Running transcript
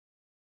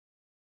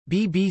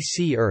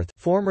BBC Earth,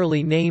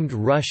 formerly named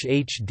Rush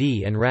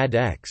HD and Rad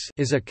X,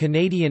 is a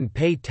Canadian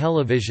pay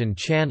television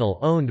channel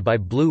owned by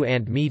Blue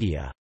Ant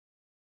Media.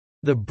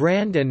 The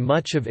brand and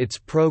much of its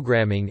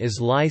programming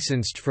is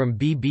licensed from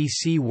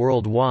BBC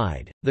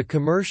Worldwide, the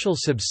commercial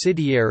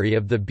subsidiary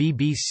of the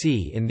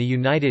BBC in the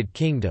United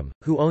Kingdom,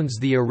 who owns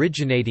the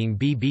originating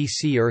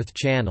BBC Earth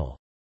channel.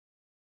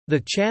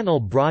 The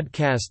channel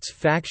broadcasts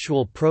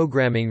factual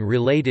programming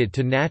related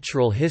to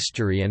natural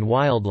history and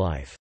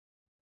wildlife.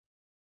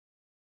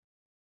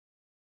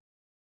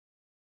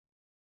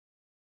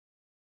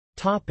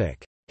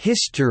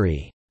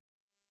 History.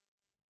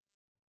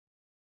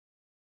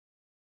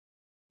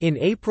 In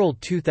April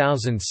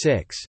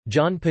 2006,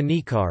 John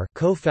Panikar,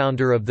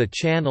 co-founder of the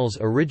channel's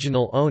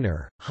original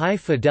owner, High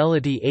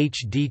Fidelity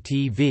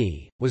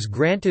HDTV, was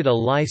granted a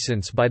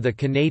license by the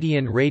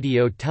Canadian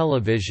Radio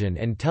Television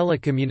and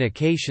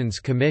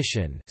Telecommunications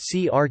Commission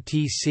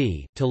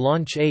 (CRTC) to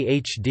launch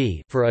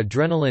AHD for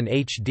Adrenaline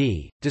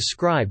HD,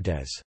 described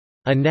as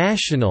a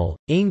national,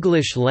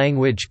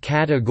 English-language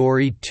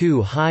Category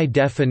 2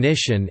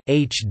 high-definition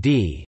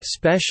 (HD)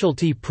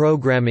 specialty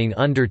programming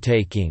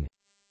undertaking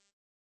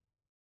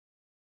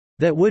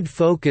that would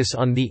focus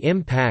on the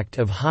impact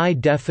of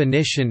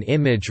high-definition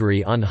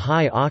imagery on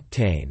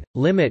high-octane,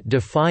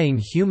 limit-defying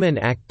human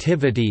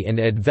activity and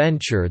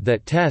adventure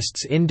that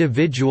tests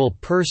individual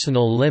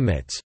personal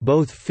limits,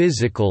 both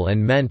physical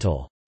and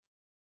mental.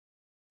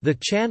 The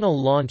channel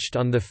launched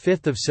on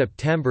 5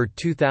 September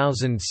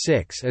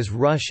 2006 as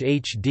Rush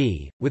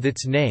HD, with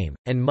its name,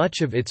 and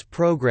much of its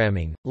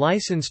programming,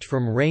 licensed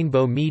from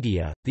Rainbow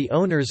Media, the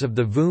owners of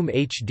the VOOM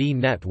HD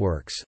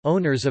networks,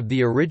 owners of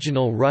the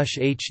original Rush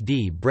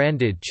HD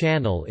branded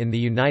channel in the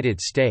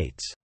United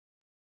States.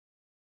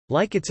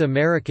 Like its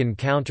American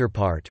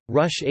counterpart,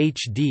 Rush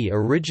HD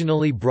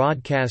originally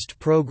broadcast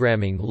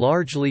programming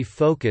largely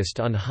focused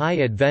on high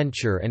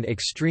adventure and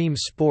extreme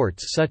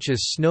sports such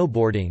as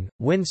snowboarding,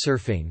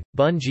 windsurfing,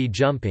 bungee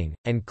jumping,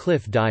 and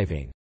cliff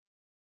diving.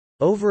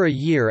 Over a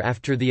year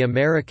after the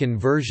American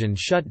version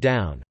shut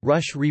down,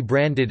 Rush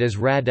rebranded as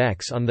Rad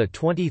X on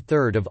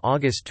 23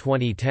 August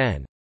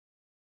 2010.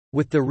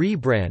 With the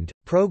rebrand,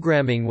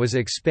 programming was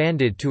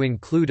expanded to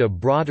include a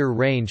broader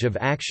range of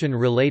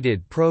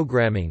action-related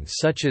programming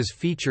such as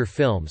feature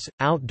films,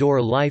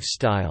 outdoor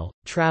lifestyle,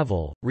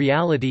 travel,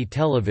 reality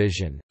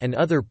television, and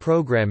other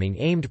programming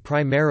aimed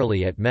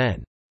primarily at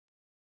men.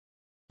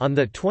 On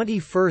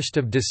 21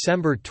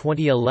 December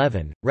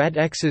 2011, Rad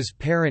X's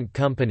parent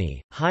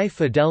company, High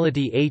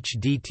Fidelity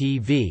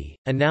HDTV,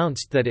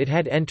 announced that it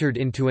had entered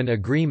into an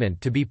agreement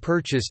to be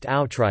purchased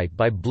outright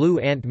by Blue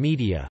Ant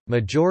Media,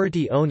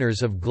 majority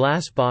owners of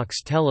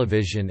Glassbox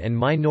Television and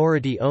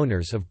minority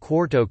owners of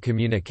Quarto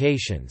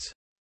Communications.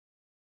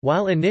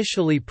 While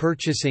initially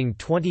purchasing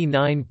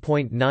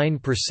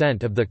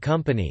 29.9% of the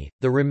company,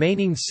 the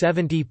remaining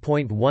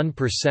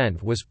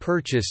 70.1% was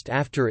purchased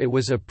after it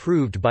was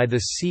approved by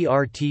the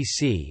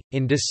CRTC.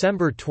 In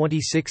December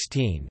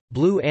 2016,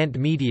 Blue Ant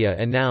Media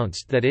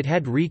announced that it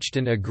had reached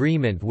an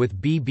agreement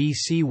with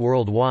BBC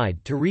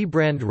Worldwide to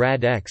rebrand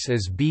Rad X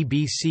as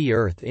BBC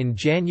Earth in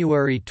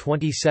January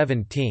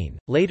 2017,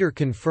 later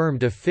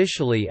confirmed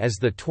officially as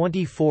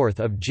 24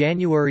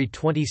 January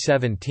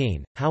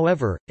 2017.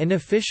 However,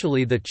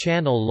 unofficially the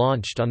channel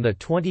launched on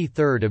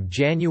 23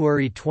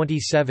 January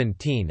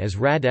 2017 as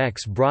Rad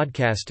X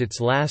broadcast its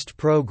last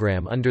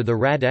program under the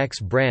Rad X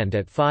brand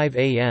at 5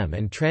 a.m.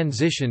 and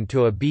transitioned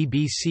to a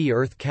BBC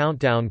Earth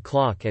countdown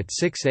clock at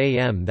 6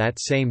 a.m. that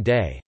same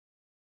day.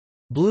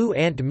 Blue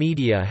Ant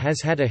Media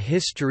has had a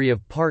history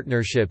of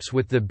partnerships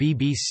with the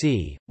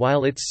BBC,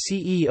 while its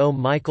CEO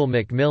Michael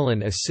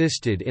Macmillan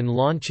assisted in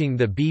launching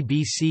the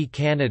BBC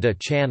Canada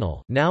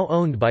channel, now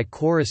owned by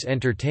Chorus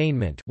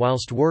Entertainment,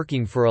 whilst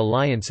working for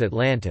Alliance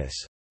Atlantis.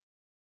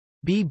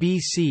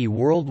 BBC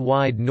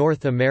Worldwide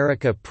North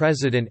America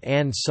President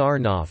Ann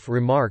Sarnoff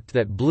remarked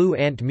that Blue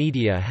Ant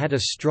Media had a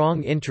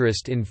strong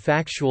interest in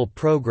factual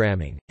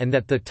programming, and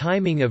that the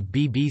timing of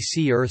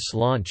BBC Earth's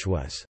launch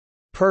was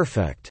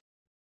perfect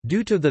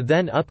due to the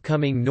then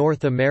upcoming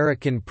North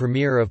American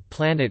premiere of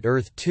Planet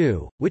Earth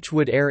 2, which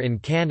would air in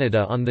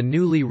Canada on the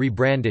newly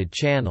rebranded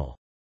channel.